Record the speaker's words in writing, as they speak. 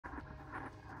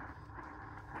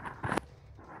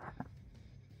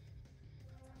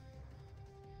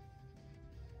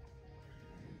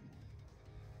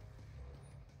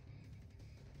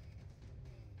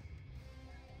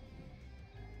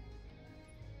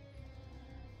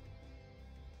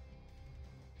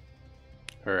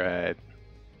Alright.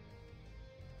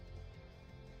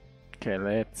 Okay,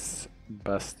 let's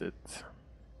bust it.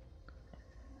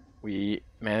 We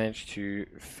managed to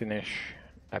finish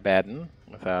Abaddon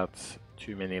without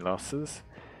too many losses.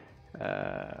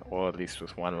 Or at least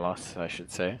with one loss, I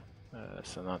should say.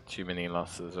 So not too many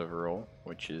losses overall,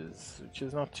 which is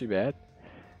not too bad.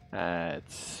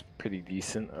 It's pretty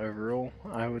decent overall,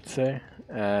 I would say.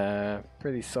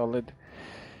 Pretty solid,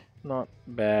 not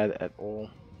bad at all.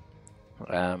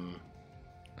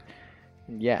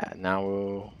 Yeah, now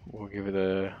we'll give it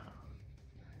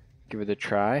a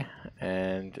try,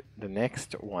 and the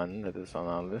next one that is on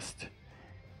our list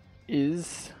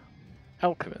is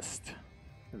Alchemist.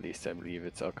 At least I believe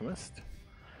it's Alchemist.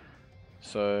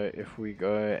 So if we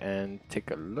go and take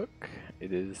a look,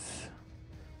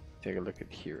 take a look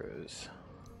at heroes.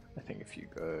 I think if you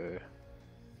go,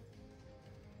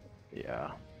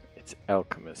 yeah, it's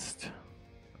Alchemist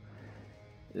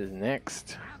is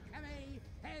next.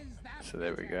 So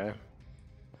there we go.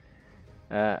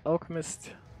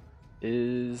 Alchemist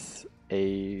is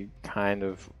a kind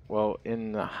of, well,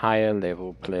 in a higher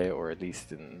level play, or at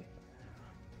least in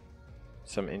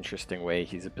some interesting way,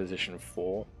 he's a position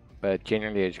 4. But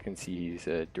generally, as you can see, he's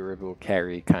a durable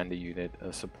carry kind of unit,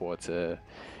 a supporter,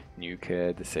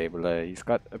 nuker, disabler. He's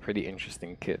got a pretty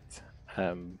interesting kit.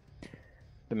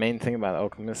 The main thing about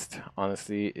Alchemist,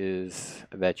 honestly, is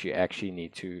that you actually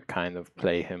need to kind of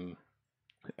play him,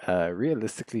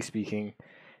 realistically speaking,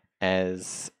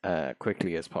 as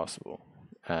quickly as possible.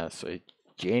 So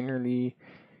generally,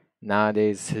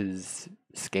 nowadays, his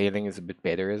scaling is a bit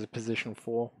better as a position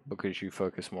 4 because you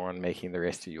focus more on making the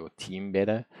rest of your team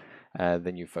better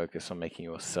than you focus on making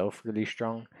yourself really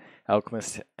strong.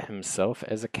 Alchemist himself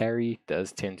as a carry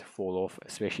does tend to fall off,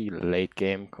 especially late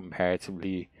game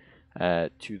comparatively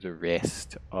to the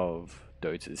rest of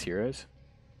Dota's heroes.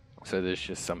 So there's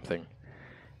just something.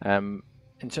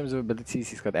 In terms of abilities,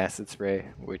 he's got Acid Spray,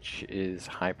 which is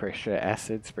high pressure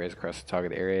acid, sprays across the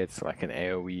target area. It's like an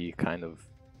AoE kind of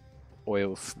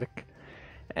oil slick.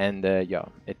 And yeah,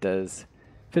 it does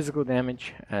physical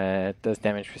damage, it does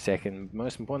damage per second.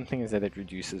 Most important thing is that it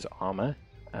reduces armor,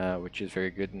 which is very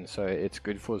good, and so it's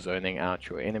good for zoning out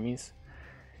your enemies.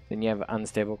 Then you have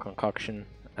Unstable Concoction,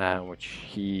 which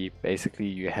you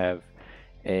have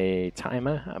a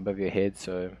timer above your head,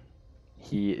 so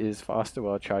he is faster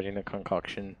while charging the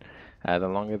concoction. The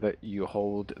longer that you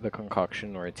hold the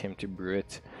concoction or attempt to brew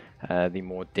it, the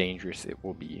more dangerous it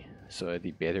will be. So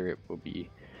the better it will be.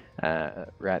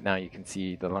 Right now you can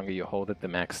see the longer you hold it, the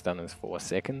max stun is 4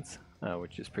 seconds,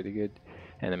 which is pretty good.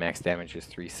 And the max damage is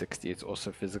 360. It's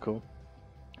also physical,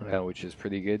 which is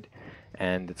pretty good.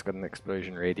 And it's got an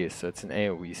explosion radius, so it's an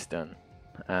AoE stun.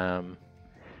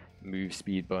 Move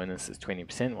speed bonus is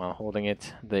 20% while holding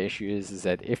it. The issue is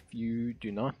that if you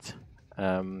do not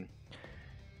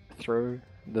throw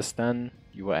the stun,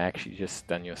 you will actually just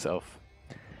stun yourself.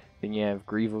 Then you have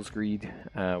Grievel's Greed,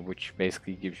 which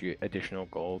basically gives you additional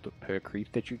gold per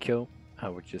creep that you kill,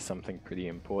 which is something pretty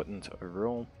important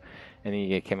overall. And then you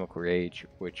get Chemical Rage,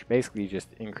 which basically just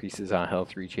increases our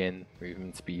health regen,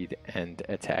 movement speed, and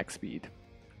attack speed.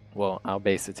 Well, our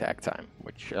base attack time,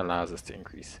 which allows us to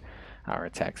increase our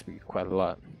attack speed quite a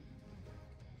lot.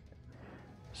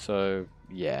 So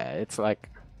yeah,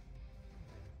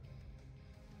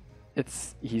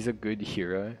 he's a good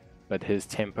hero, but his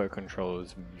tempo control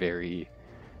is very,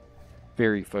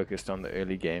 very focused on the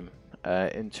early game.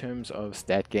 In terms of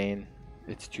stat gain,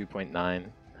 it's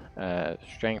 2.9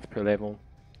 strength per level,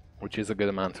 which is a good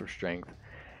amount of strength,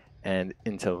 and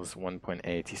intel's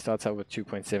 1.8. He starts out with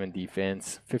 2.7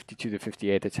 defense, 52 to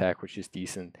 58 attack, which is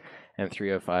decent, and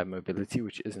 305 mobility,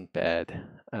 which isn't bad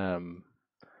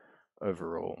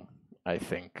overall, I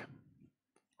think.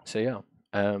 So yeah,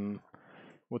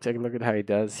 we'll take a look at how he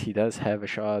does. He does have a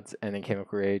shards and a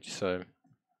chemical rage, so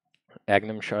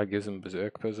Agnum Shard gives him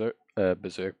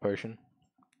Berserk Potion,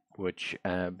 which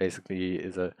basically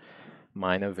is a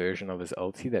minor version of his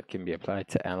ulti that can be applied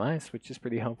to allies, which is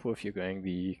pretty helpful if you're going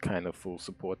the kind of full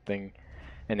support thing.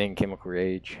 And then Chemical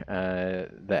Rage, the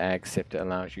Ag Scepter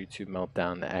allows you to melt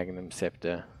down the Agnum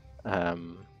Scepter,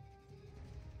 and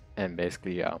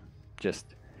basically, yeah,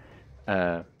 just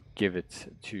give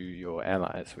it to your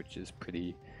allies, which is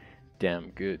pretty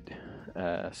damn good.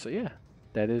 So yeah,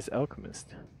 that is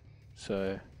Alchemist.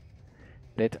 So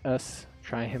let us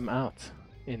try him out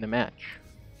in a match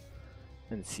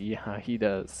and see how he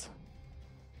does.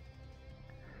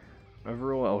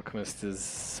 Overall, Alchemist is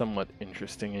somewhat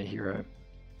interesting a hero,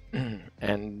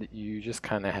 and you just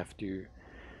kind of have to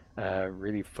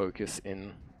really focus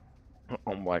in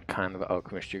on what kind of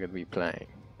Alchemist you're going to be playing,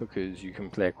 because you can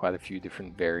play quite a few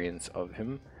different variants of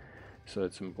him. So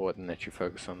it's important that you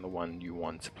focus on the one you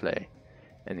want to play,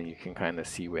 and then you can kind of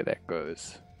see where that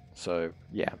goes. So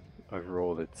yeah,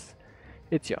 overall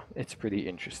it's pretty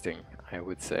interesting, I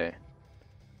would say.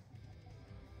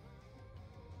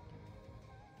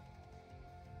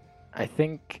 I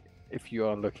think if you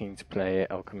are looking to play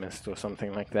Alchemist or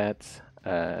something like that,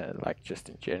 like just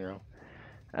in general,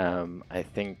 I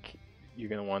think you're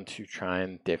going to want to try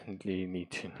and definitely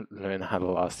need to learn how to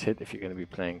last hit if you're going to be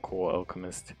playing core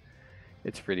Alchemist.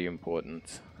 It's pretty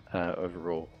important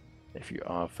overall if you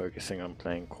are focusing on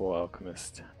playing core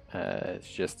Alchemist. It's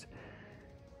just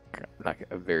like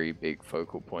a very big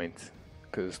focal point,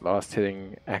 because last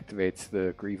hitting activates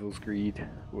the Grievel's Greed,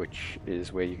 which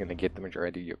is where you're going to get the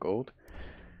majority of your gold.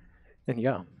 And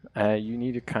yeah, you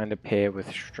need to kind of pair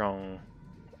with strong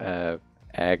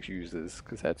Ags users,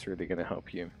 because that's really going to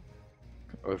help you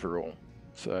overall.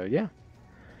 So yeah,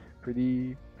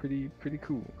 pretty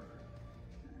cool.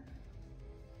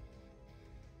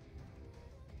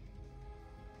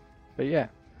 But yeah,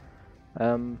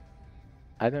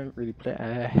 I don't really play.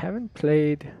 I haven't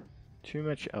played too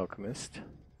much Alchemist,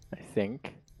 I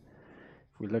think.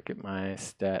 If we look at my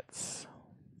stats,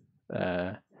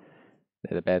 the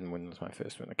bad win was my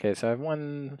first one. Okay, so I've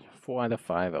won 4 out of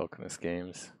 5 Alchemist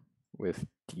games with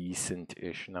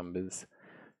decent-ish numbers.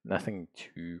 Nothing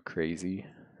too crazy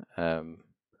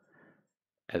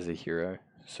as a hero,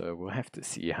 so we'll have to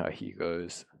see how he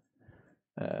goes.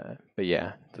 But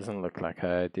yeah, doesn't look like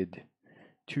I did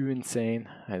too insane.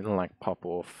 I didn't like pop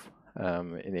off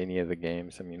in any of the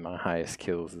games. I mean, my highest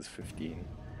kills is 15,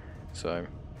 so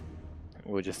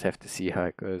we'll just have to see how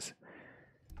it goes.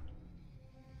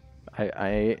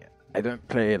 I don't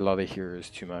play a lot of heroes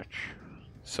too much,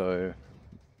 so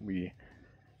we're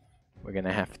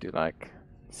gonna have to like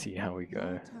see how we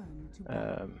go.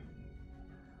 I'd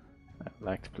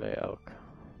like to play Elk.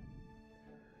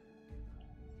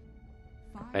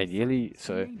 Ideally,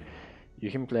 so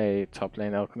you can play top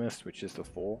lane Alchemist, which is the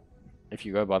 4. If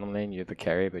you go bottom lane, you're the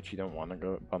carry, but you don't want to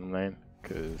go bottom lane,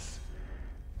 because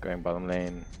going bottom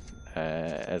lane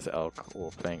as Elk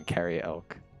or playing carry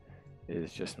Elk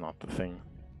is just not the thing.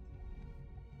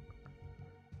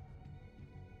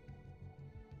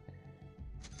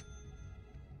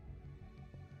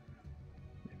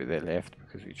 Maybe they left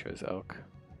because we chose Elk.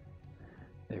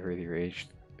 They already rage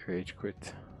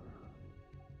quit.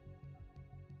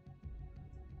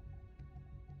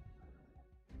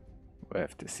 We'll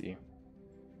have to see.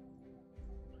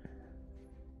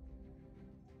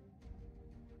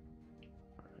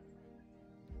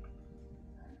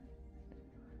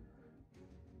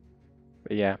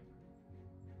 But yeah,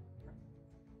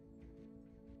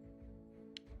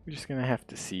 we're just gonna have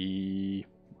to see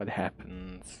what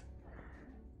happens.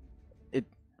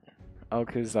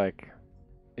 Elk is like,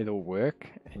 it'll work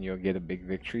and you'll get a big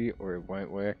victory, or it won't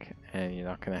work and you're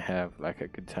not gonna have like a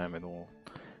good time at all.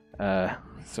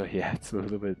 So yeah, it's a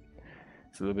little bit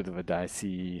of a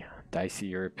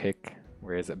dicier pick,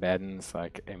 whereas Abaddon's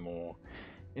like a more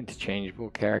interchangeable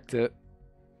character.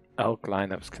 Elk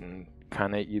lineups can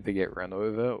kind of either get run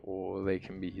over, or they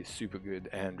can be super good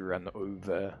and run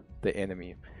over the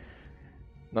enemy.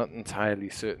 Not entirely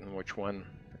certain which one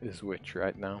is which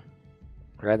right now.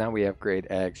 Right now we have great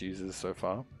Ags users so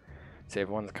far, so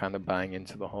everyone's kind of buying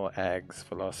into the whole Ags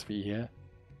philosophy here.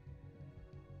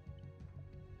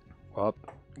 Well,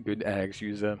 good Ags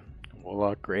user,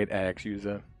 Warlock, great Ags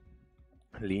user,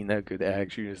 Lena, good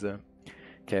Ags user,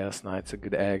 Chaos Knight's a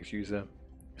good Ags user.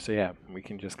 So yeah, we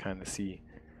can just kind of see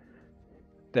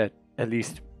that at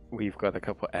least we've got a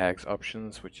couple Ags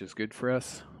options, which is good for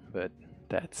us, but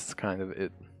that's kind of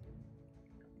it.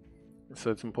 So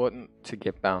it's important to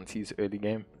get bounties early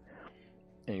game,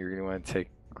 and you really want to take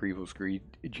Grievel's Greed,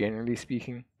 generally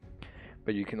speaking,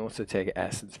 but you can also take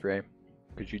Acid Spray,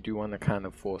 because you do want to kind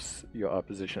of force your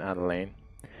opposition out of lane.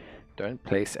 Don't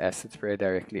place Acid Spray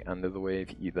directly under the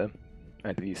wave either,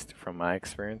 at least from my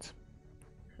experience,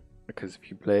 because if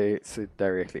you place it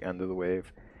directly under the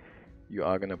wave, you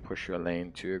are going to push your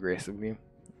lane too aggressively,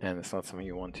 and it's not something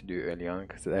you want to do early on,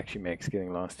 because it actually makes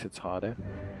getting last hits harder,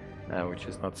 which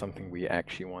is not something we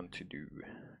actually want to do,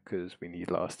 because we need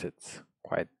last hits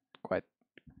quite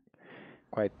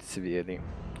severely.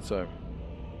 So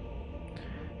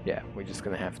yeah, we're just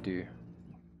gonna have to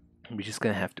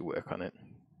work on it.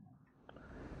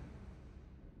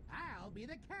 I'll be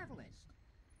the catalyst.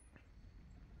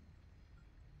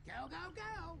 Go, go,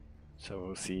 go! So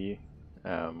we'll see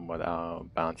what our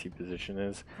bounty position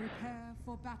is. Prepare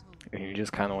for battle. And you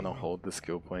just kind of want to hold the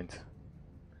skill point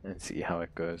and see how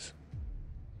it goes.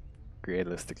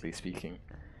 Realistically speaking,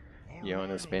 you don't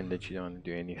want to spend it, you don't want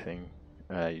to do anything.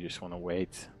 You just want to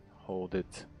wait, hold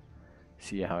it,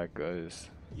 see how it goes,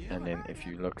 and then if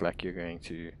you look like you're going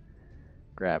to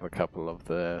grab a couple of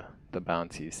the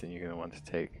bounties, then you're going to want to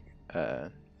take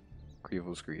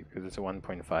Grievel's Greed, because it's a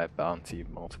 1.5 bounty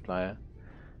multiplier,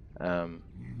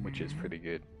 which is pretty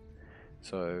good.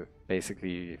 So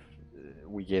basically, if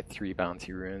we get 3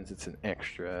 bounty runes, it's an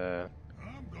extra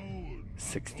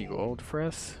 60 gold for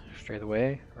us straight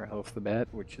away, right off the bat,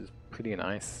 which is pretty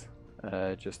nice,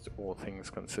 just all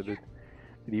things considered.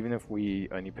 But even if we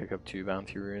only pick up 2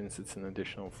 bounty runes, it's an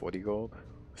additional 40 gold,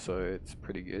 so it's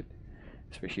pretty good,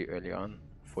 especially early on.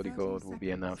 40 gold will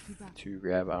be enough to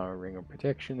grab our Ring of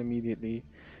Protection immediately,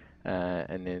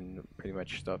 and then pretty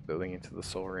much start building into the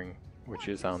Soul Ring, which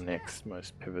is our next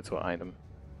most pivotal item.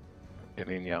 And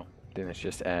then yeah, then it's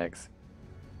just Ags.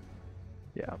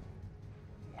 Yeah,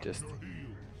 just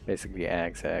basically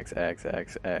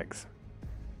Ags.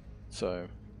 So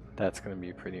that's going to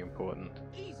be pretty important.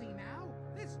 Easy now.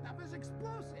 This stuff is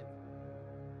explosive.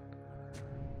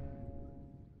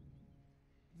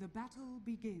 The battle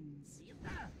begins.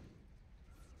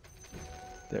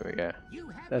 There we go. You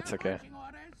have That's your okay. marching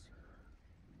orders.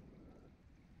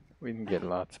 We didn't get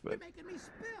lots, You're but making me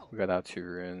spill. we got our 2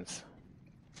 runes.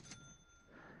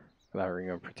 Got our Ring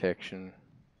of Protection.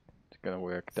 It's going to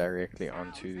work directly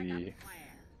onto Sounds like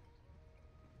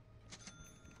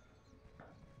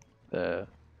the a plan. the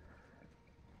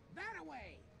That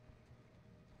away.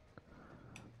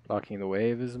 blocking the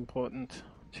wave is important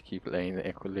to keep lane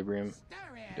equilibrium. Stir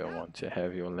You it don't up. want to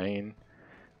have your lane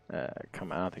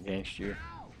come out against you. Now.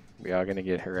 We are going to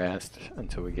get harassed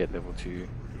until we get level 2.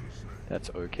 That's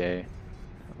okay.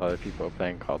 A lot of people are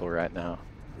playing Coddle right now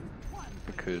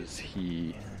because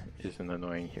he is an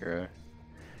annoying hero.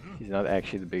 He's not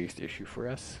actually the biggest issue for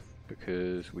us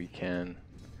because we can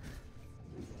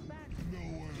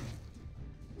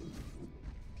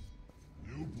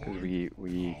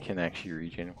we can actually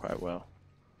regen quite well.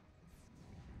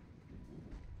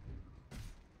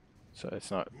 So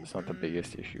it's not the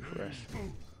biggest issue for us.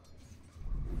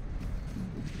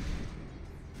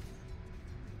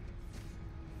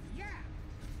 Yeah.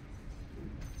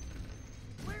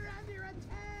 We're under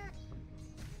attack.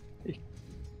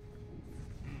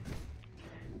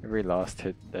 Every last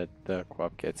hit that the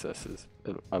co-op gets us is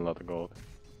a lot of gold.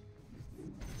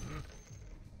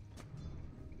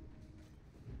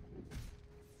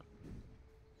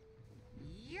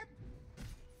 Yep.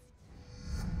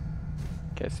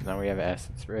 Okay, so now we have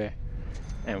Acid Spray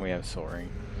and we have Soul Ring.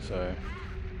 So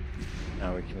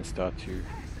now we can start to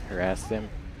harass them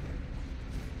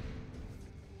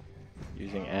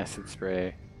using Acid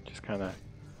Spray. Just kind of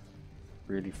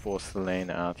really force the lane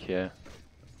out here.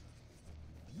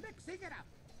 Mixing it up.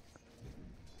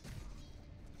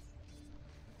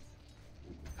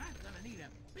 I'm gonna need a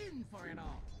bin for it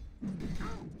all.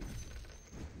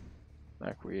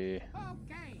 Like we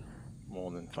Okay.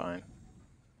 more than fine.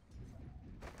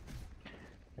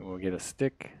 And we'll get a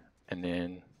stick and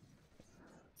then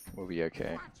we'll be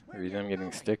okay. The reason I'm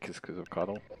getting stick is because of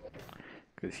Coddle.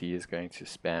 Because he is going to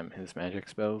spam his magic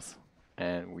spells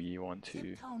and we want to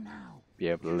Tiptoe now. be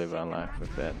able to live our life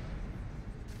with that.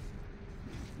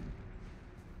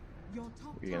 Your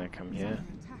top We're gonna tower come is here.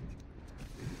 under attack.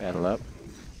 Battle up.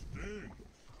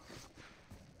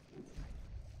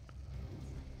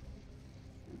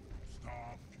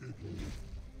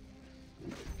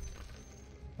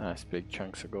 Nice big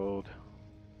chunks of gold.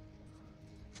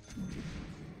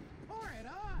 Pour it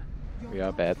on. Your We are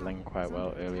top battling tower quite is well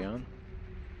under early attack. on.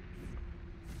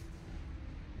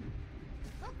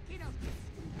 Okie dokie.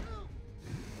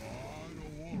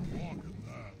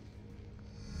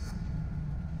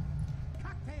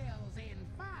 Cocktails in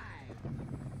 5.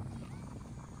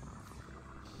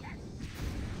 Yes.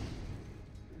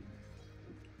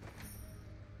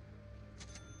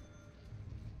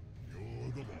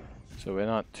 So we're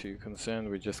not too concerned,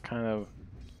 we're just kind of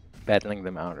battling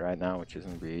them out right now, which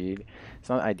isn't really, it's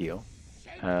not ideal.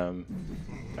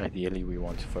 Ideally we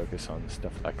want to focus on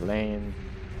stuff like lane,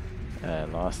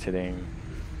 last hitting,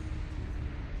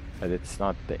 but it's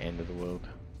not the end of the world.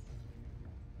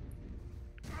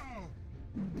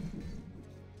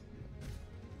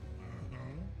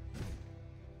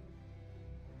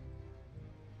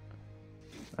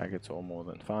 Like it's all more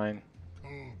than fine.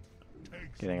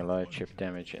 Getting a lot of chip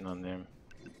damage in on them.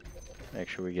 Make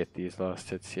sure we get these last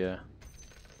hits here.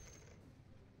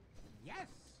 Yes.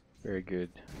 Very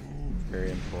good. Very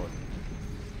important.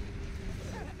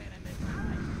 Should have been in this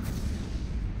line.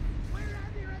 We're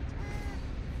under attack.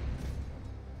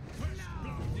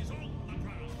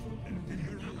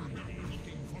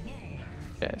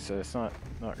 No. Okay, so it's not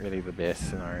really the best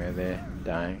scenario there,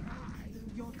 dying.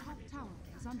 Your top tower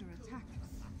is under attack.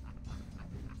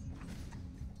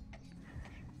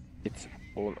 It's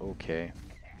all okay.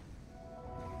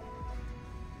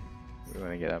 We're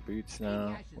gonna get our boots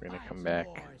now. We're gonna come back.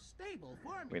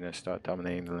 We're gonna start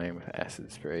dominating the lane with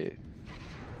acid spray,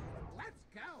 Let's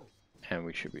go. and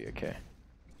we should be okay.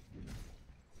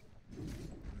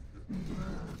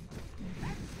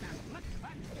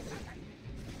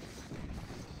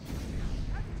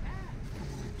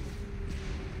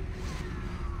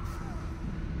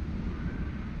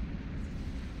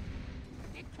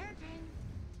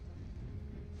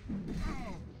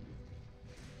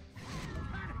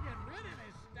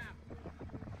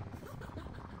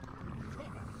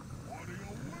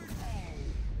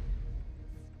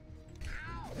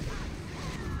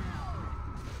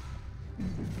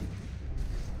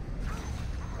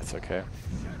 That's okay.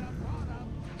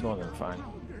 More than fine.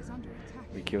 Is under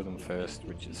attack. We kill them first,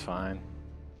 which is fine.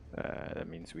 That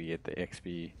means we get the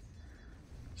XP.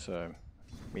 So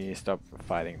we need to stop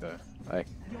fighting though. Like,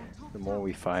 Your top the more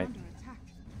we tower is fight, under attack.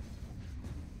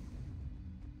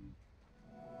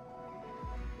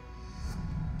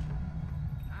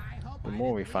 the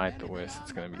more we fight, the worse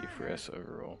it's going to be for us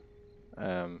overall.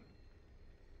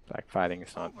 Like, fighting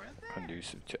is not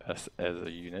conducive to us as a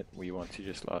unit. We want to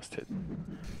just last hit.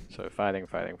 So fighting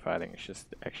is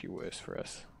just actually worse for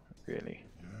us, really.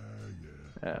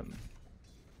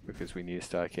 Because we need to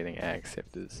start getting ag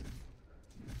scepters.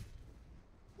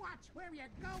 Watch where you're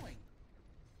going.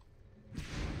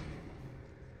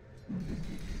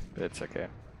 But it's okay.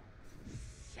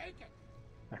 Shake it.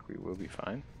 Like, we will be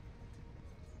fine.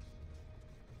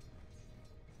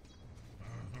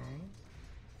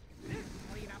 This will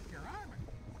clean up your armor.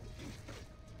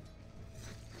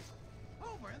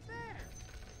 Over there.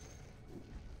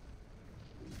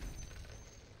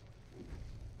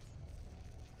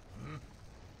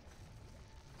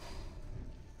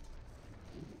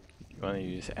 You want to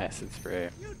use acid spray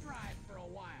You drive for a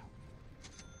while.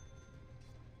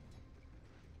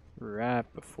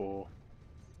 right before.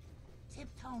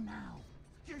 Tiptoe now.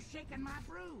 You're shaking my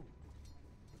brew.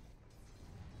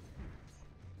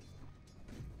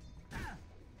 Ah.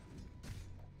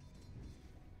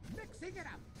 Mixing it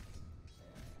up.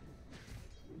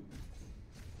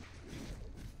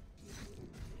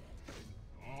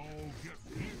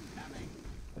 Incoming.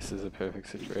 This is a perfect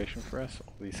situation for us,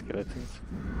 all these skeletons.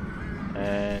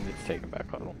 And it's taken back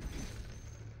huddle.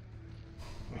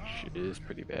 Which is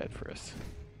pretty bad for us.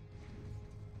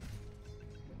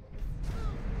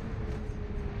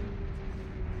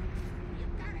 You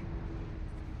got it.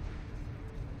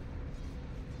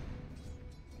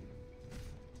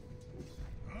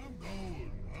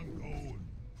 I'm going.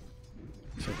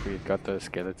 So if we had got those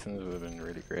skeletons, it would have been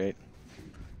really great.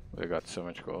 We got so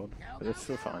much gold, but it's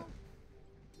still fine.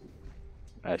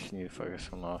 I actually need to focus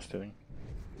on last hitting.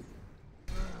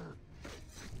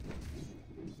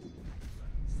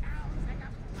 Sounds like a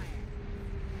plan.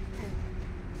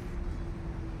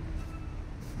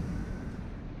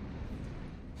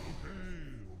 Okay.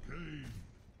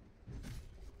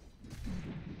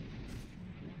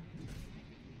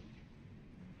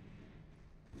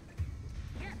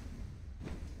 Hit.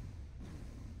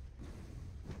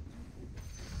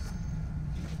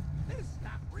 This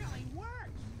stuff really works.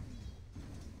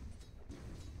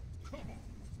 Come on,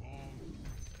 Paul.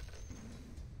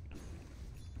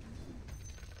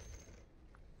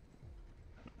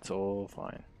 It's all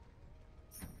fine.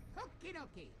 Okie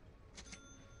dokie.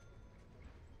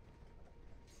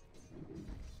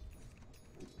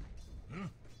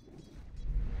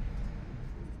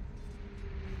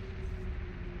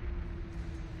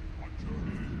 Watch your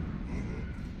head.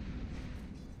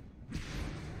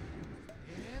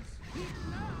 It's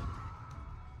heating up.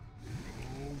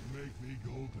 Don't make me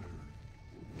go there.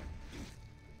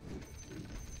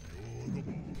 You're the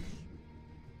boss.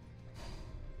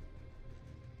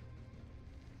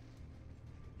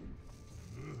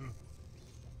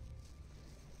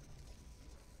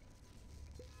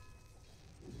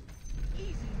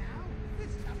 Easy now.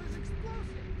 This stuff is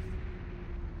explosive.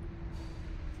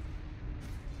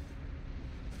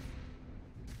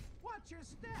 Watch your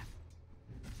step.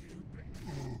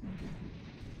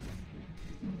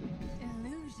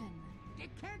 Illusion.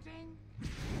 Decanting.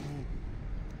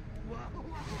 Whoa.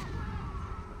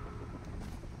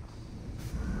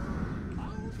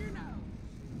 Hold your nose.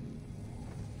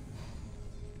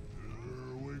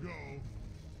 Here we go.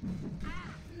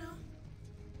 Ah, no.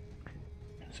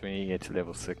 So we need to get to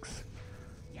level 6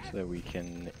 so that we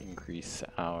can increase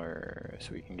our,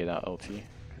 so we can get our ulti,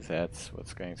 because that's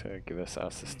what's going to give us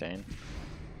our sustain.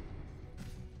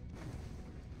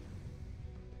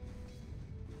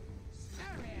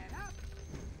 Stir it up.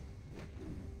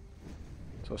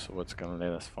 It's also what's going to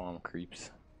let us farm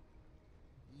creeps.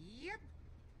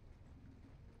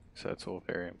 so that's all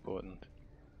very important.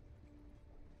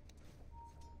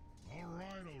 Alright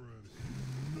already.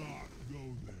 Not go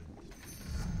then.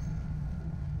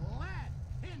 Let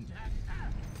into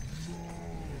earth.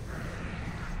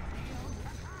 Tails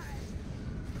are high.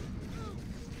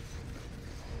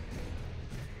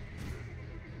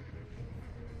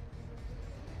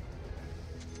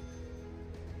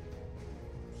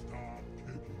 Stop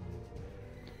kicking.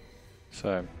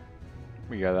 So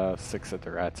we got our 6 at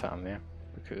the right time there,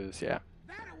 because yeah,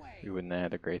 That away. we wouldn't have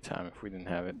had a great time if we didn't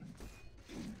have it.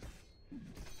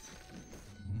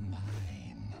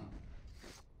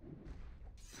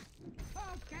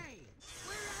 Okay.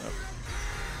 We're Oh. on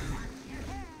Watch your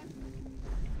head.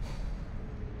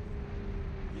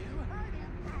 You heard him.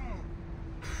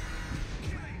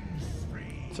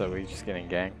 So we're just getting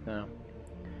ganked now,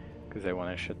 because they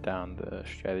want to shut down the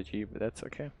strategy, but that's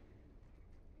okay.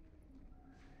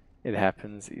 It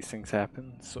happens, these things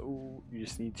happen, so you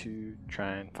just need to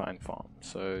try and find farms.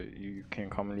 So you can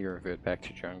commonly revert back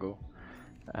to jungle.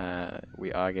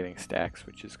 We are getting stacks,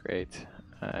 which is great,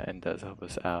 and does help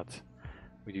us out.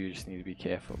 We do just need to be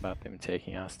careful about them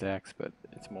taking our stacks, but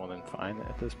it's more than fine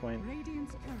at this point.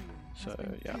 Radiant's courier has So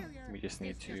been yeah, killed. we just need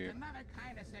It's to just another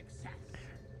kind of success.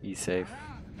 be safe,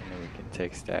 and then we can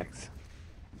take stacks.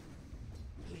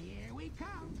 Here we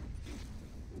come.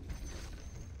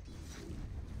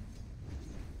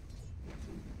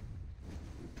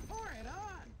 Pour it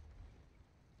on.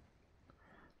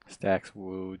 Stacks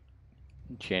will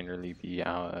generally be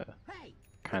our Hey.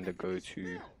 kind of look at this go-to.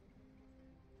 spill.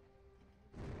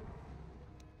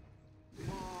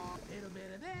 More little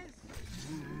bit of this.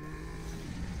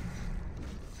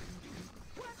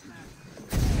 What the?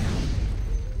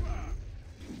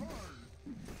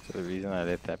 So the reason I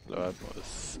let that blow up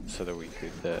was so that we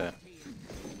could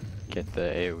get the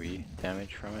AoE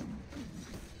damage from it.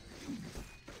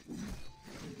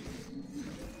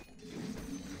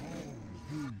 Always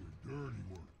do your dirty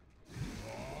work. I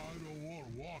don't want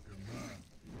to walk in that.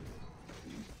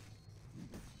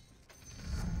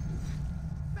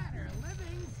 Better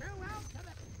living throughout to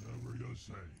the. Whatever you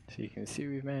say. So you can see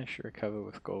we've managed to recover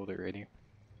with gold already,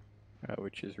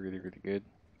 which is really, really good.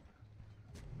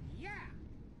 Yeah.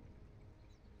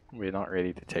 We're not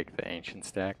ready to take the ancient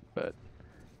stack, but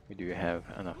we do have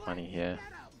enough money here.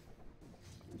 Get 'em.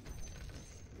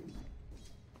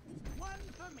 One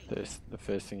for me. The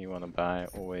first thing you want to buy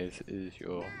always is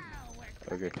your Now we're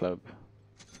ogre club.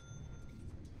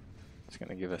 It's going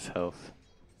to give us health,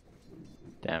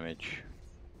 damage,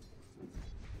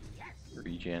 yes.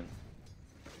 regen,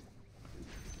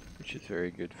 which is very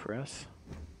good for us.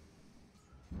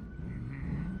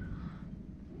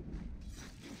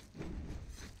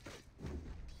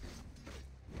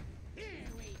 Here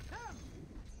we come.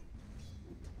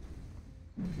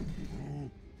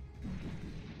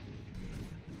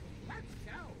 Let's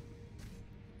go.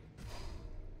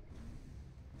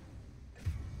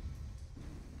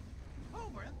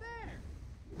 Over there.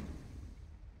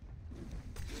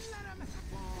 Let 'em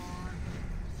explore.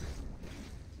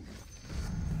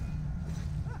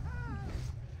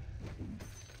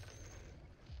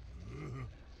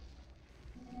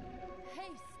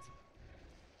 Haste!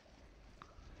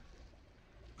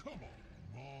 Come on,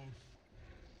 boss.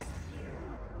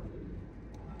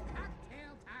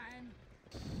 Cocktail time.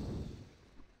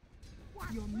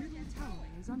 Watch Your where middle you're tower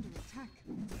going. is under attack.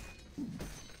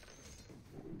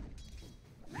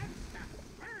 That stuff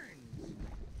burns.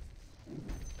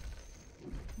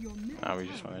 Your middle Now we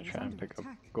just tower want to is try and under pick up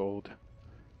attack. gold.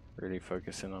 Really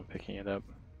focusing on picking it up.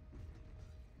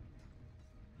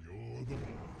 You're the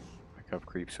boss. Pick up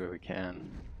creeps where we can.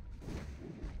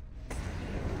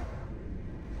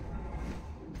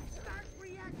 Start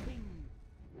reacting.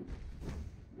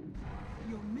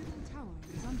 Your middle tower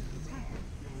is under attack.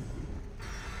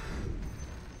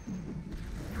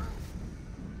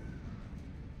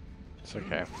 It's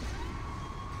okay.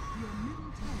 Your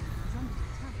middle tower is under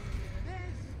attack.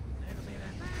 This, little bit of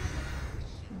that.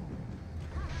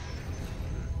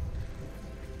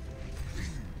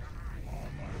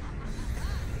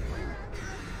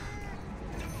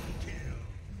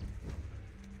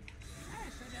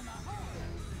 Pass it in the hole.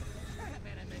 Should have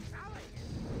been a metallic.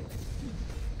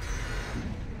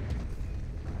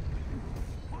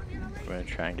 Formula We're gonna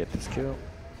try and get this kill.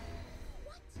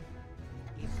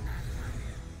 It's that time.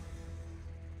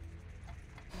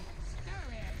 Stir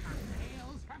it,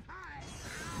 cocktails for five.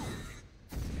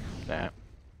 Nah.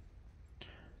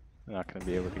 We're not gonna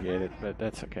be able to get it, but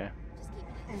that's okay.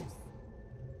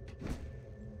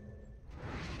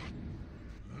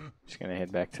 Just gonna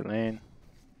head back to lane.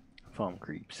 Farm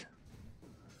creeps.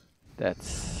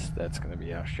 That's gonna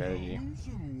be our strategy. Lose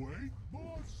some weight,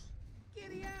 boss?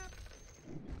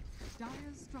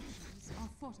 Dire's structures are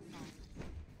fortified.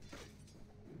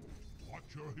 Watch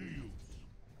your heels.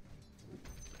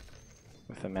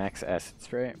 With a max acid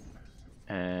spray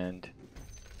and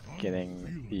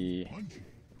getting the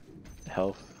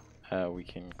health, we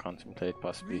can contemplate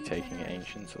possibly taking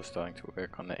ancients or starting to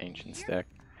work on the ancient stack.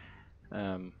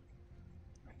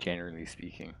 Generally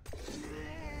speaking.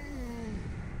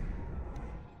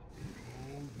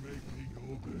 Don't make me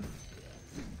go there.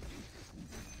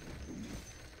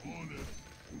 On it.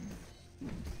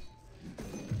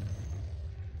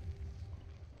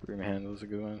 Broom Handle's a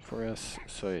good one for us,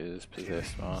 so is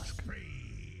Possessed Mask.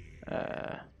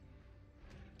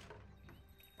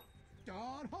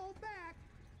 Don't hold back.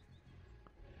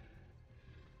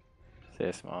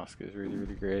 Possessed Mask is really,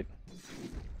 really great.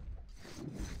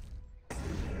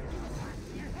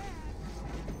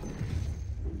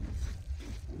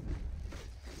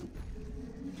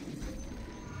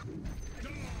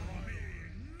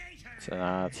 So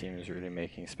now our team is really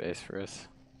making space for us,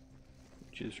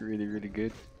 which is really, really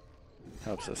good.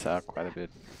 Helps us out quite a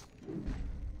bit.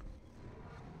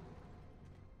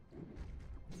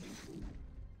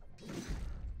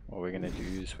 What we're going to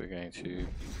do is we're going to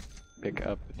pick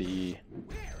up the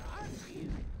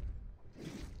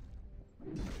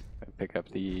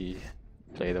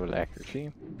Plate of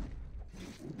Alacrity,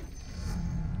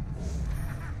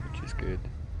 which is good.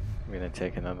 We're going to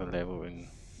take another level in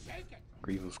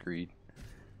Grievel's Greed,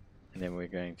 and then we're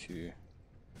going to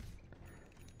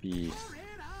be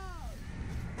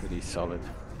pretty solid.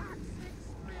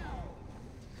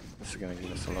 This is going to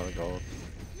give us a lot of gold.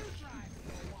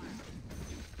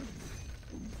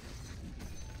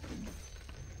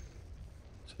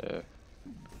 So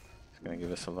it's going to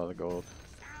give us a lot of gold.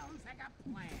 Sounds like a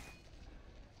plan.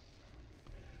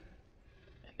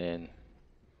 And then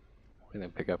we're going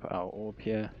to pick up our orb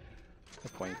here, the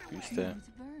point booster, Ready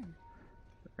to burn.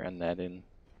 run that in.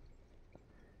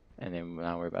 And then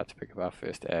now we're about to pick up our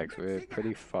first eggs. We're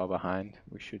pretty far behind.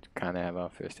 We should kind of have our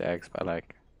first eggs by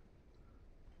like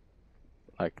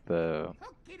the,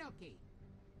 Okie dokie.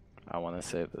 I want to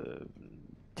say the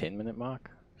 10-minute mark.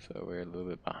 So we're a little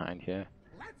bit behind here,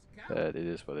 Let's go. but it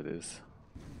is what it is.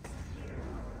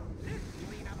 This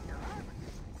clean up your armor.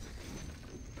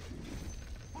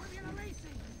 Formula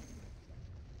racing.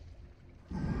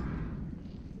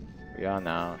 We are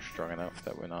now strong enough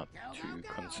that we're not too Your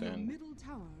concerned middle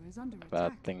tower is under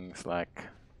about attack. things like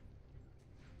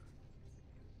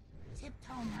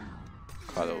Tiptoe now.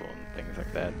 cuddle and things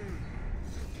like that.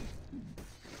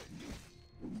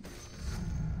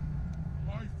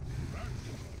 Life that's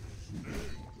snake.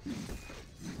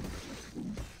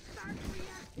 Start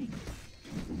reacting.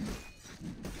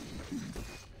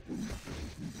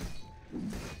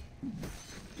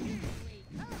 Here we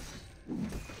come.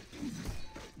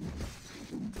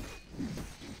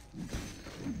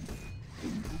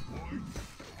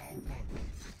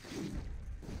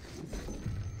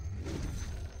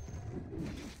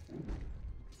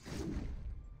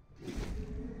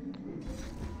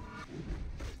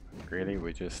 Really,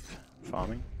 we're just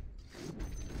farming.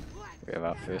 We have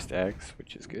our first eggs,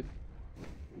 which is good.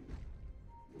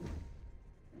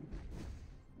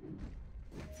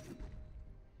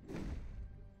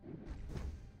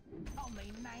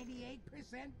 Only 98%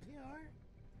 pure?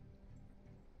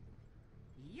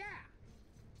 Yeah.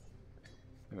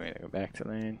 We're gonna go back to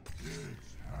lane.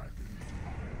 It's hacking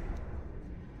time.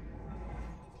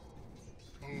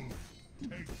 Oh,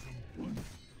 take some punch.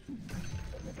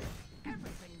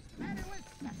 Everything's better with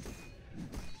substance.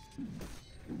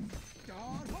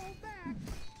 Don't hold back.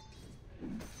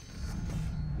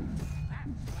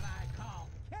 That's what I call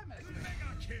chemistry.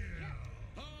 Mega kill.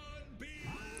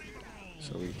 Unbelievable.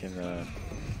 So we can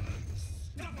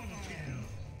Double kill.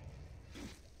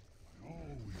 I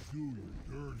always do your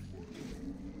dirty work.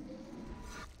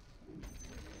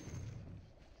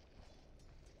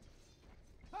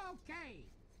 Okay.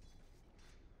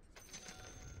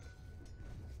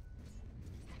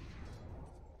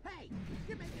 Hey,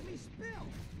 you're making me spill.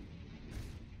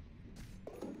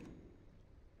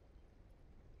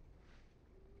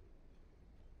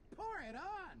 Pour it on.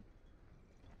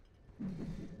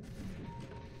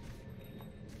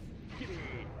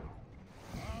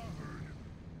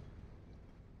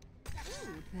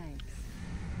 Ooh, thanks.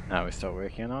 now we start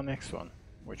working on our next one,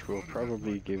 which we'll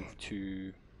probably give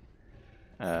to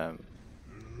or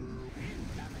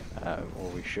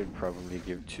we should probably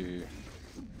give to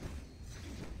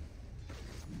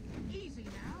Easy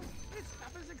now. This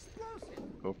stuff is explosive.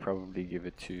 we'll probably give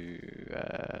it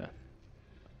to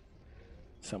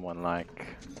someone like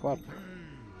Quap.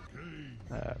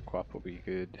 Quap will be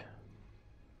good.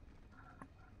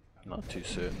 Not too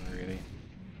certain really.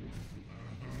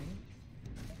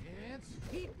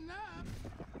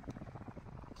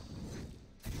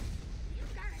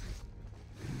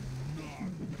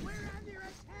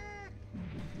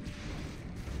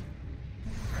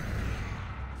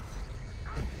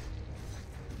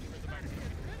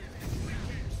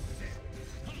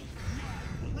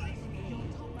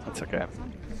 That's okay.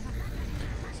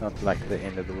 It's not like the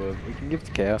end of the world. We can give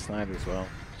the Chaos Knight as well.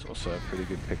 It's also a pretty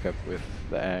good pickup with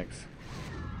the axe.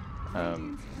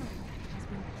 Radiant's turret has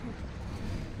been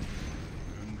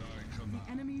killed. The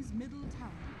enemy's middle tower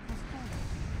has fallen.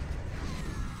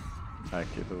 Like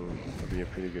it'll be a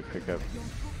pretty good pickup Your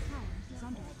top tower is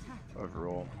under attack.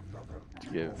 overall to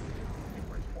give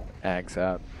axe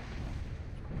out.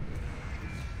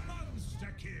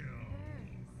 Monster kill.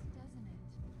 doesn't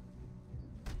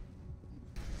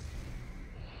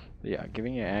it? Yeah,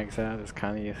 giving your axe out is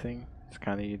kind of your thing. It's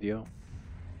kind of your deal.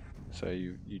 So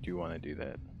you do want to do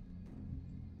that.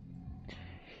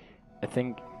 I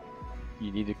think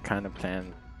you need to kind of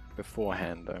plan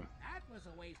beforehand though. That was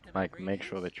a waste of Like make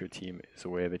sure that your team is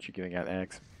aware that you're giving out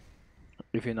axe.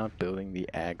 If you're not building the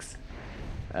axe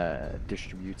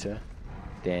distributor,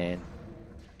 then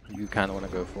you kind of want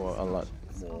to go for a lot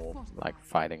more like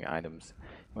fighting items.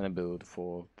 You want to build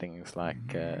for things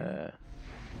like that.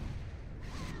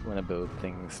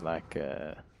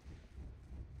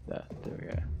 There we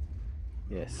go.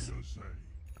 Yes, Just say.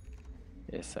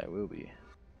 yes, I will be.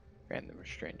 Random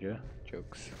stranger,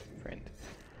 jokes, friend.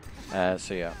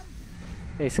 So yeah,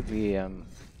 basically, it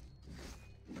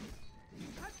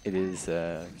is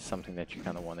something that you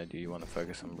kind of want to do. You want to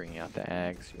focus on bringing out the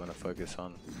ags. You want to focus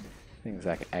on things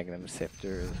like Aghanim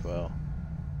Scepter as well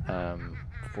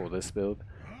for this build.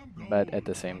 But at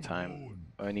the same time,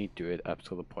 only do it up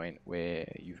to the point where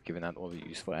you've given out all the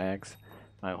useful ags.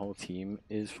 My whole team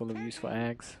is full of useful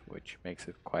ags, which makes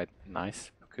it quite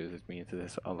nice because it means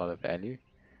there's a lot of value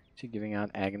to giving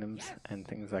out Aghanims and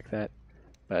things like that.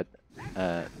 But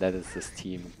that is this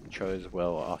team chose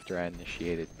well after I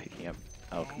initiated picking up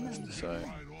Alchemist, so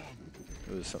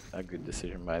it was a good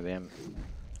decision by them.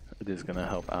 It is going to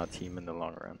help our team in the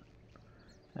long run.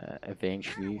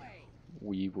 Eventually,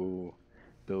 we will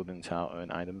build into our own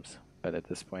items, but at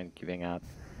this point, giving out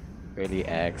really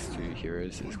ags to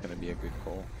heroes is going to be a good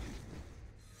call.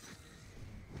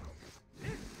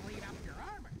 Bleed up your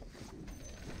armor.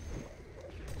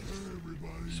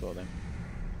 Saw them.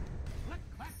 Look,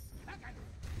 class. Okay.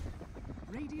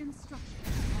 Radiant structures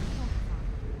are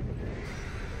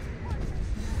fortified.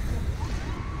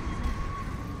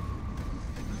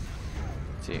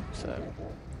 See, so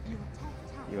Your top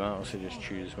tower you want to also just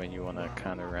choose when you want to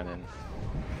kind of run in.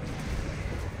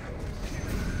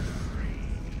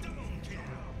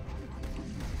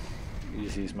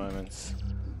 Use these moments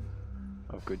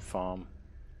of good farm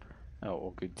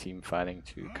or good team fighting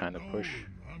to kind of push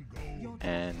Your top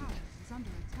and tower is under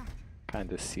attack.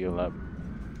 kind of seal up.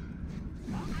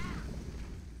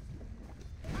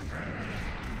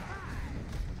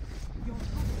 Your top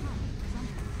tower is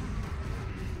under attack.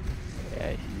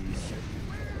 Yeah, he's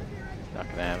not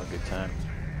gonna have a good time.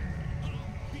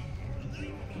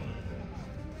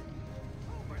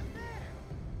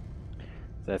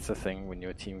 That's the thing, when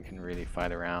your team can really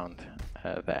fight around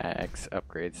the axe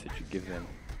upgrades that you give them,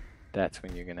 that's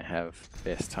when you're gonna have the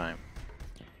best time.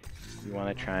 You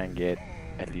want to try and get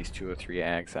at least 2 or 3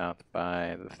 ags out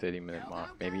by the 30-minute mark,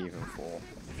 maybe even 4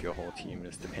 if your whole team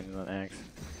is dependent on ags,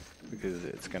 because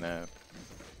it's gonna,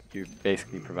 you're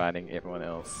basically providing everyone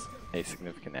else a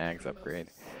significant ags upgrade.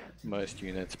 Most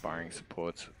units, barring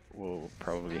supports, will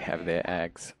probably have their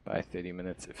ags by 30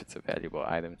 minutes if it's a valuable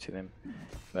item to them,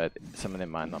 but some of them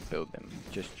might not build them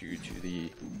just due to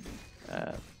the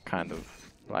kind of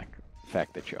like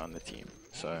fact that you're on the team.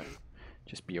 So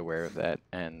just be aware of that,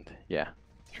 and yeah,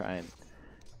 try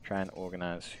and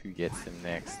organize who gets them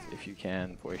next if you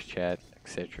can, voice chat,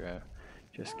 etc.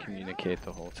 Just communicate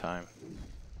the whole time,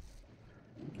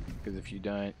 because if you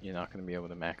don't, you're not going to be able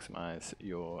to maximize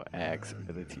your ags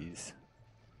abilities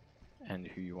and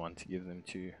who you want to give them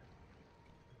to.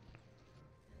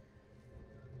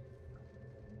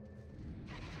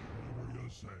 Whatever you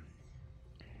say.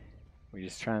 We're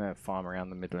just trying to farm around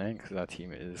the mid lane because our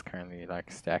team is currently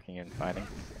like stacking and fighting,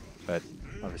 but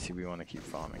obviously we want to keep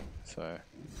farming. So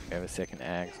we have a second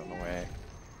ags on the way.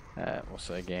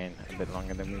 Also again, a bit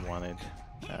longer than we wanted,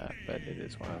 but it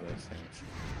is one of those things.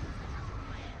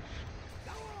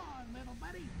 Go on, little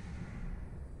buddy.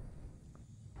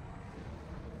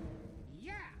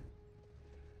 Yeah.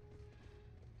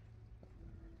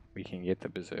 We can get the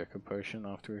Berserker potion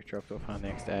after we've dropped off our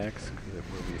next axe, because it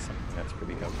will be something that's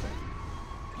pretty helpful.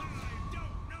 I don't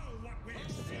know what we're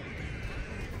saying.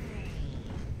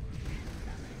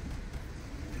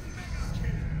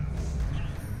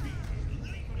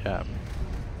 Yeah.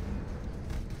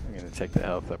 I'm going to take the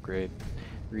health upgrade.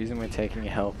 The reason we're taking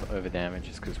health over damage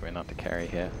is because we're not the carry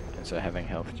here, and so having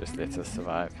health just lets us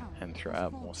survive and throw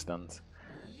out more stuns.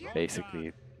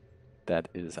 Basically, that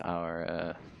is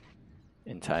our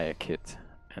entire kit.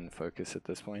 and focus at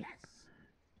this point.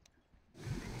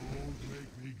 Don't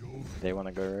make me go. They want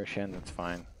to go Roshan, that's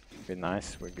fine. We're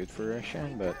nice, we're good for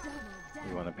Roshan, but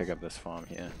we want to pick up this farm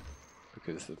here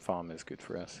because the farm is good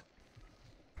for us.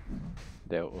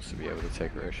 They'll also be able to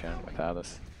take Roshan without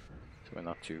us, so we're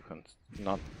not too Lives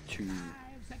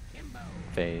akimbo.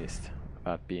 phased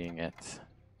about being at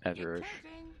Rosh. Counting.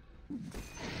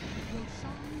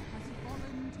 Roshan has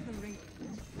fallen to the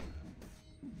Radiant.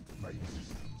 My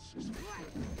existence is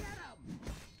Right, get 'em.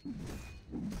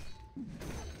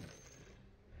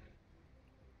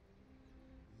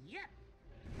 Yep.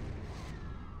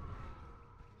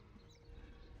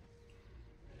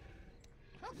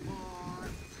 Come on.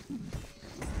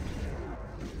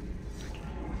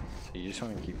 So you just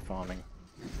want to keep farming.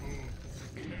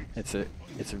 It's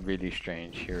a really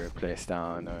strange hero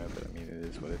playstyle, I know, but I mean it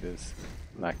is what it is.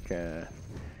 Like you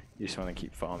just want to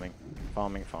keep farming,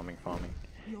 farming,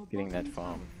 Your getting that bottom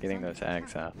farm, tower is getting under those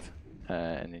ags attack. out,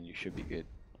 and then you should be good.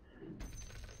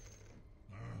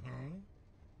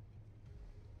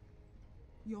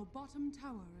 Your bottom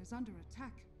tower is under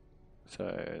attack.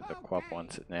 So the Quap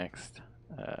wants it next.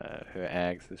 Her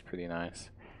ags is pretty nice.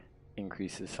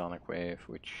 Increases Sonic Wave,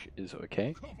 which is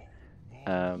okay.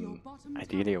 Your bottom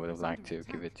Ideally I tower would have is liked under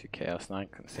to give attack. it to Chaos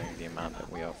Knight considering the amount that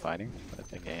we are fighting,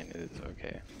 but again it is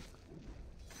okay.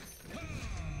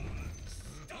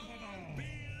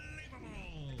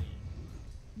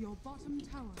 Your bottom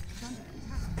tower is under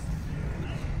attack.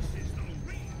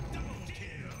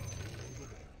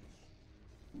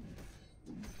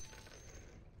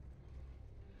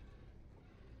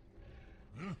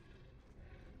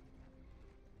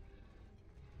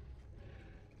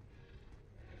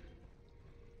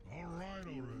 all right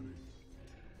already.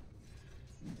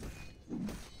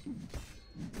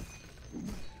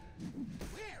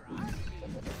 Where are we?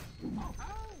 Oh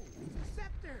ho!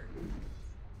 Scepter.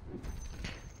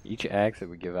 Each ags that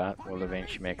we give out will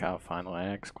eventually make our final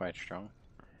ags quite strong.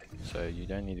 So you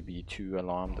don't need to be too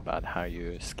alarmed about how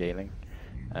you're scaling.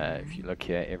 If you look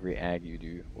here, every ag you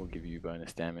do will give you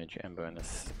bonus damage and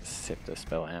bonus scepter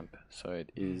spell amp. So it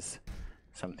is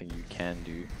something you can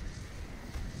do.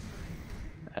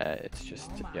 It's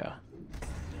just, yeah.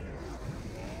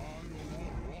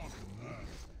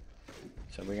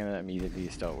 So we're going to immediately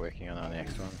start working on our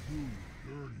next one.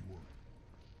 Dirty work.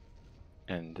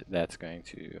 And that's going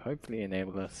to hopefully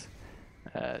enable us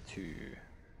to...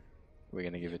 We're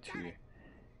going to give it to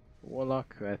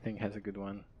Warlock, who I think has a good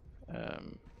one,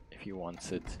 if he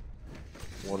wants it.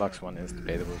 Warlock's one is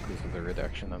debatable because of the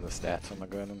reduction of the stats on the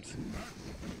golems.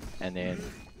 And then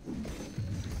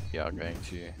we are going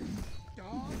to...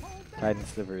 Titan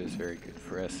Sliver is very good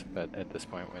for us, but at this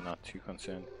point we're not too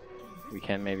concerned. We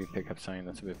can maybe pick up something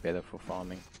that's a bit better for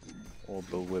farming, or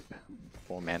Bullwhip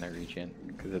for mana regen,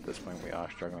 because at this point we are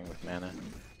struggling with mana,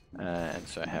 and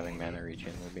so having mana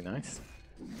regen will be nice,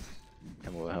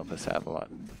 and will help us out a lot.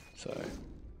 So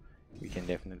we can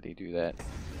definitely do that.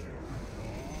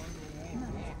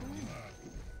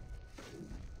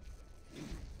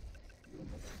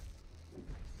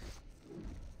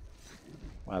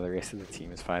 While the rest of the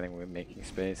team is fighting, we're making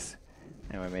space,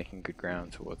 and we're making good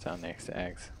ground towards our next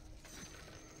ags.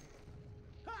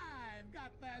 I've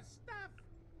got the stuff.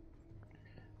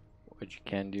 What you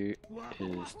can do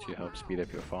is to help speed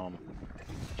up your farm.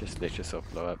 Just let yourself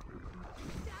blow up.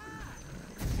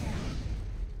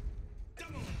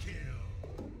 Double kill.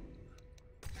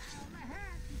 Down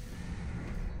ahead.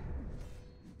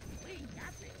 We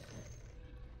got this.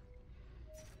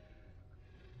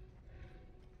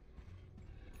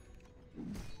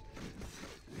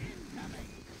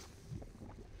 Incoming.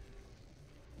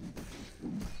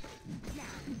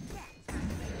 Now that's how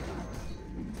they go.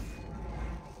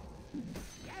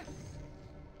 Yes.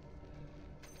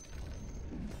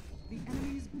 The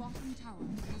enemy's bottom tower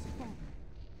has fallen.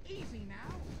 Easy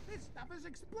now. This stuff is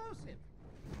explosive.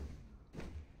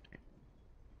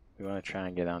 We want to try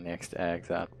and get our next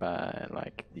ags out by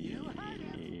like the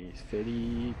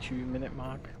 32-minute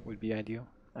mark would be ideal,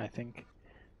 I think.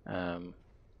 Mixing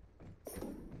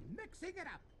it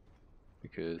up.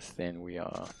 Because then we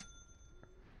are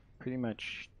pretty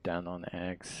much done on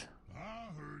ags. I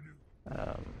heard you.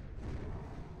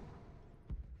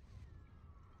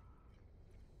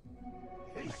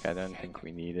 Like I don't think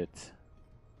we need it.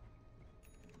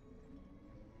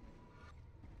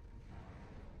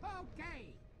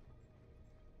 Okay.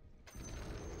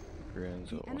 Runes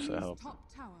The will also enemy's help.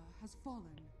 top tower has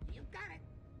fallen. You got it.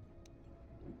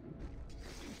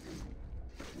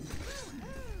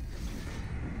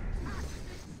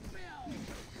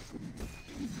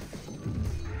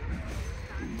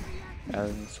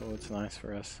 Paladin Sword's nice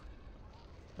for us.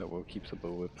 but we'll keep the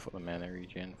bullwhip for the mana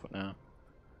regen for now.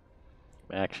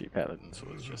 Actually, Paladin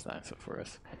Sword is just nicer for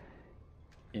us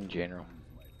in general.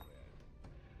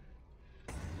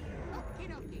 Okie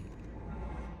dokie.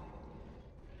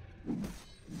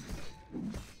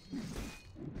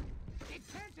 It's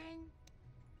tempting.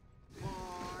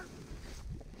 Or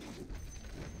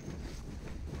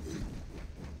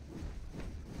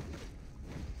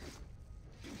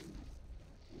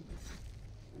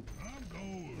I'm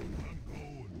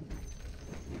going.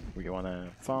 We want to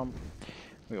farm.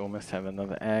 We almost have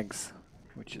another Ags,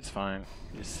 which is fine.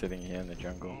 Just sitting here in the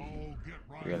jungle. Oh, get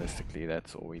right Realistically,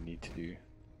 that's all we need to do.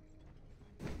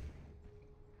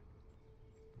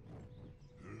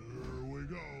 Here we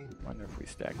go. Wonder if we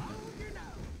stack them. you know.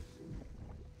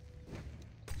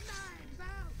 Knives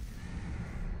out.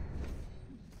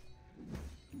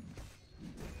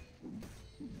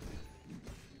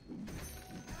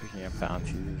 Picking up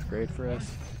bounties is great for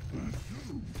us.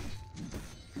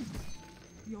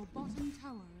 Your bottom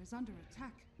tower is under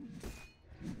attack.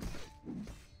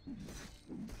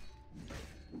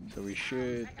 So we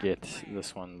should get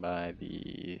this one by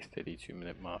the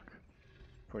 32-minute mark,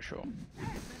 for sure.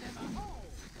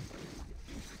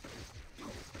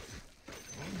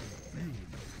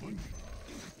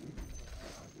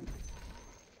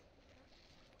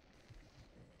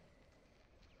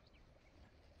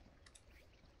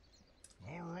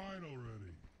 All right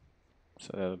already.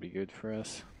 So that'll be good for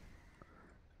us.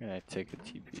 I'm gonna take a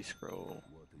TP scroll.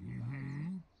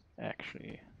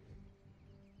 Actually.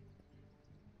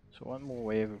 So one more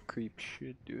wave of creep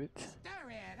should do it. Stir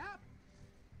it up.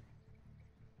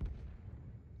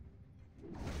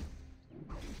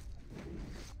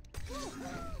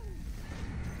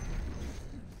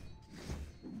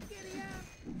 Giddy up.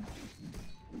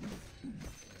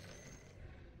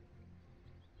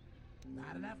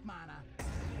 Not enough mana.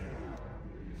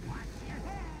 Watch your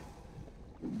head.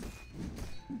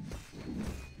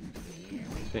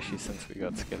 Especially since we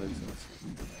got skeletons.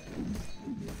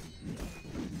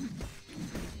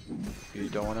 You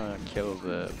don't want to kill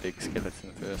the big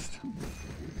skeleton first.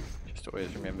 Just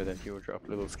always remember that he will drop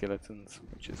little skeletons,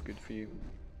 which is good for you.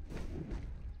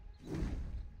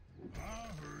 I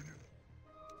heard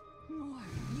you. More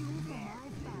fuel for my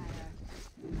fire.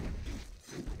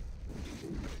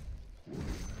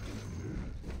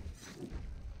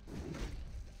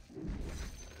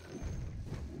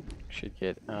 Should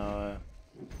get our...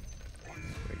 There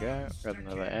we go, got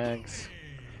another eggs.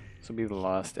 This will be the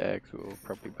last eggs we'll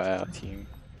probably buy our team.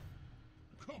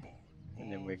 Come on.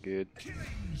 And then we're good. Killing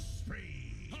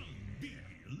spree.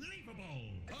 Unbelievable.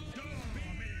 Double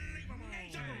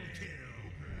kill.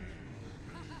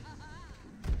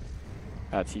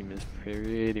 Our team is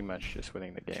pretty much just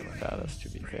winning the game without us, to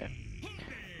be fair.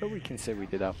 But we can say we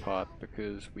did our part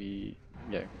because we,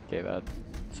 yeah, gave out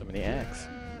so many eggs.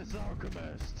 Yes,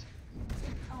 Alchemist.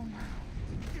 Oh no.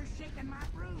 You're shaking my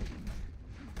broom.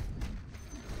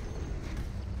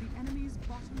 The enemy's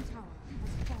bottom tower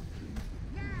has fallen.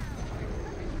 No.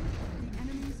 The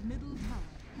enemy's middle tower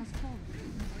has fallen.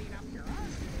 Clean up your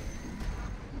us.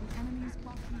 The enemy's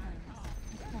bottom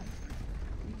barracks has fallen.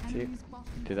 The See, enemy's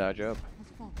bottom did our job. has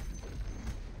fallen.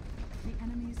 The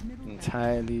enemy's middle barracks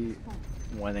Entirely has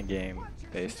fallen. won a game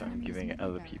based on Enemy's giving middle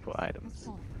other barracks people has items.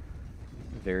 fallen.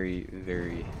 Very,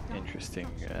 very interesting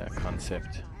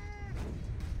concept.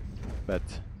 But,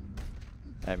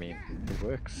 I mean, it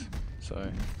works, so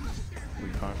we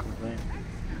can't complain.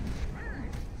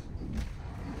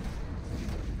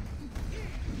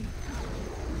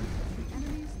 The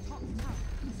enemy's top tower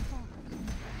has fallen.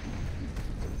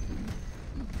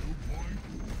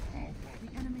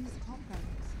 The enemy's top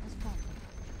barracks has fallen.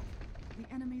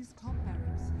 The enemy's top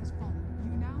barracks has fallen.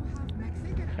 You now have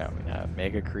Mexican. Yeah, we now have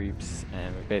mega creeps,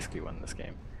 and we basically won this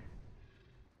game.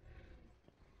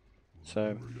 So,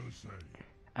 What are you gonna say?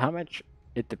 how much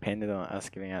it depended on us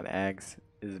giving out ags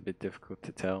is a bit difficult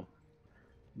to tell.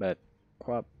 But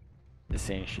Quap,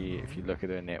 essentially, if you look at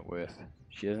her net worth,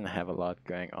 she doesn't have a lot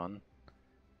going on.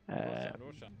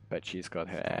 But she's got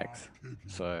her ags.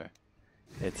 So,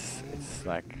 it's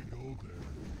like, Go there.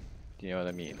 do you know what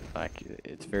I mean? Like,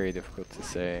 it's very difficult to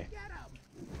say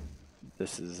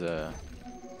this is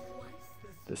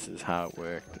how it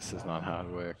worked, this is not how it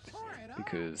worked,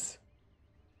 because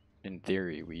in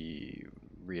theory we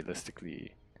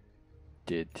realistically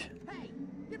did Hey,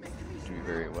 you're making me do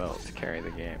very well to carry the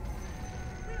game.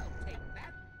 We'll take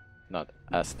that. Not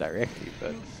us directly,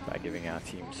 but by giving our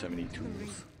team so many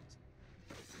tools.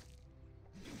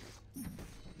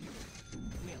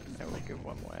 And we'll give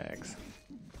one more eggs.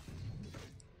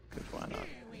 Because why not? Here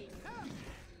we come.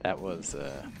 That was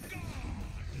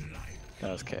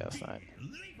Chaos Knight.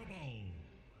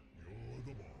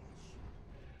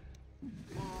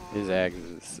 His ag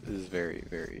is very,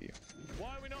 very,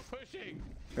 Why are we not pushing?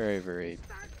 very, very,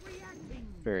 Start reacting.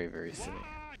 very, very silly.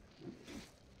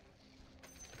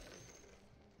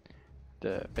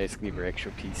 Basically wrecks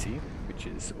your PC, which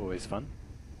is always fun.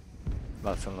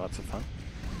 Lots and lots of fun.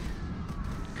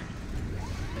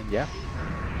 And yeah.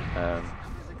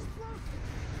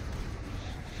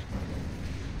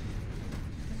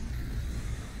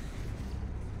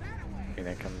 We're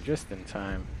gonna come just in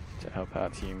time to help our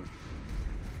team.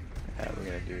 We're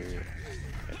gonna do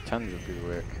tons of good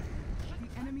work.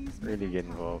 The enemy's Really middle get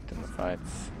tower involved in the has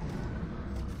fights.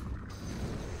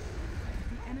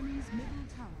 The enemy's middle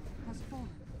tower has fallen.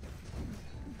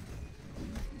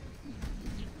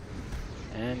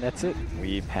 And that's it.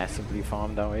 We passively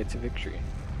farmed our way to victory.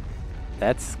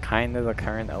 That's kind of the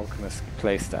current Alchemist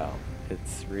playstyle.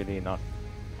 It's really not...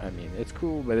 I mean, it's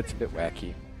cool, but it's a bit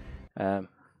wacky.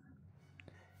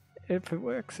 If it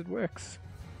works, it works.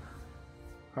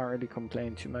 Can't really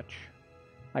complain too much.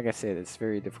 Like I said, it's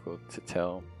very difficult to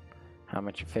tell how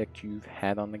much effect you've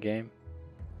had on the game.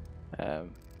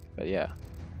 But yeah.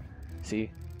 See?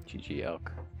 GG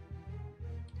Elk.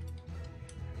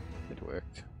 It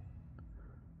worked.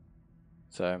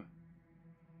 So,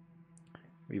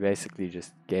 we basically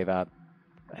just gave out,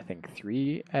 I think,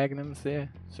 3 Agnums there.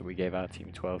 So we gave our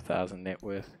team 12,000 net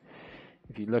worth.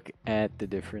 If you look at the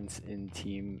difference in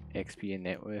team XP and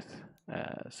net worth,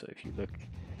 so if you look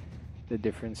the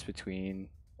difference between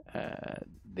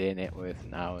their net worth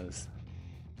and ours,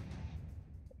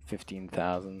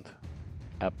 15,000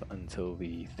 up until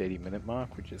the 30-minute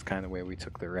mark, which is kind of where we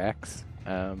took the racks.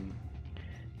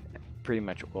 Pretty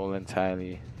much all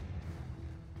entirely.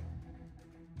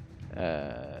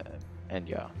 And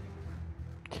yeah,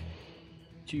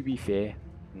 to be fair,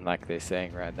 like they're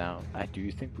saying right now, I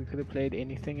do think we could have played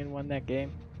anything and won that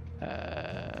game.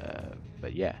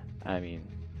 But yeah, I mean,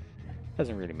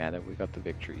 doesn't really matter. We got the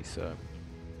victory, so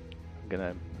I'm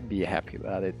gonna be happy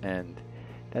about it. And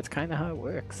that's kind of how it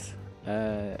works.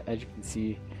 As you can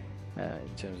see,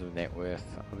 in terms of net worth,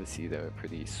 obviously they were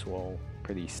pretty swole,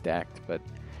 pretty stacked, but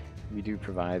we do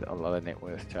provide a lot of net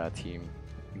worth to our team.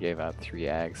 We gave out 3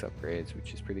 Ags upgrades,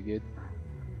 which is pretty good.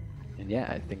 And yeah,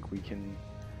 I think we can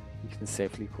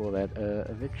safely call that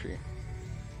a victory.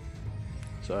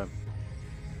 So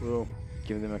we'll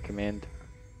give them a command,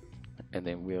 and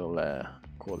then we'll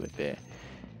call it there.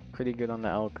 Pretty good on the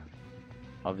Elk.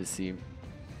 Obviously,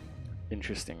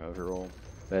 interesting overall.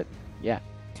 But yeah,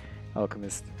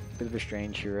 Alchemist, bit of a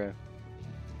strange hero.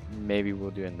 Maybe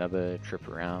we'll do another trip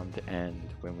around, and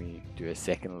when we do a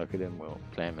second look at him, we'll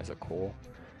play him as a core.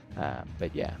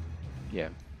 But yeah,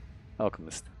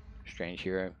 Alchemist, strange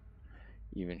hero,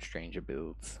 even stranger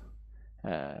builds.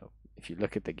 If you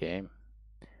look at the game,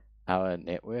 our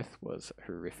net worth was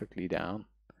horrifically down.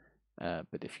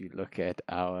 But if you look at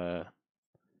our,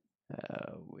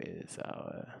 where's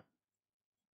our,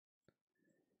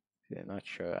 they're not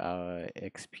sure, our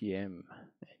XPM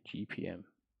and GPM.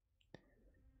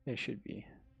 There should be.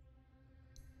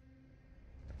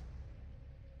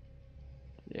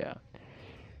 Yeah.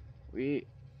 We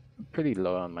pretty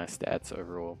low on my stats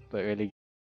overall, but